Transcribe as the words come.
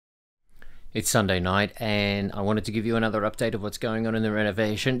It's Sunday night, and I wanted to give you another update of what's going on in the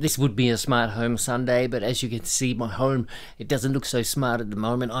renovation. This would be a smart home Sunday, but as you can see, my home, it doesn't look so smart at the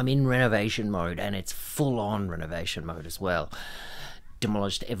moment. I'm in renovation mode, and it's full-on renovation mode as well.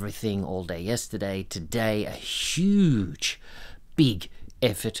 Demolished everything all day yesterday. Today, a huge, big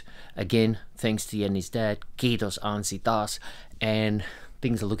effort. Again, thanks to Yenny's dad. Kiitos Ansi taas. And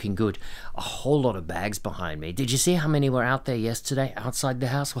things are looking good. A whole lot of bags behind me. Did you see how many were out there yesterday outside the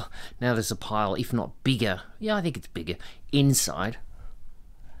house? Well, now there's a pile, if not bigger. Yeah, I think it's bigger. Inside.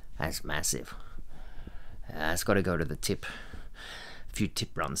 That's massive. It's got to go to the tip. A few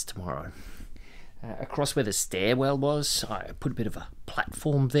tip runs tomorrow. Across where the stairwell was, I put a bit of a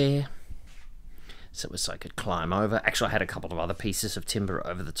platform there. So I could climb over. Actually, I had a couple of other pieces of timber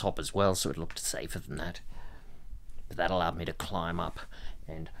over the top as well, so it looked safer than that. But that allowed me to climb up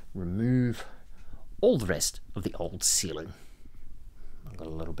and remove all the rest of the old ceiling. I've got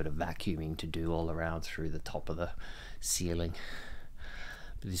a little bit of vacuuming to do all around through the top of the ceiling.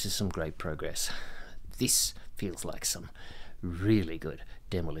 But this is some great progress. This feels like some really good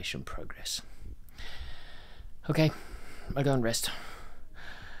demolition progress. Okay, I'll go and rest.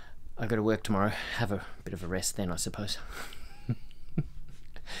 I go to work tomorrow. Have a bit of a rest then, I suppose.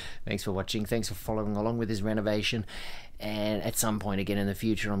 Thanks for watching. Thanks for following along with this renovation. And at some point again in the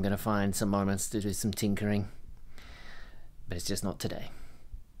future, I'm going to find some moments to do some tinkering. But it's just not today.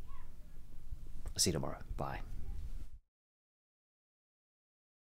 I'll see you tomorrow. Bye.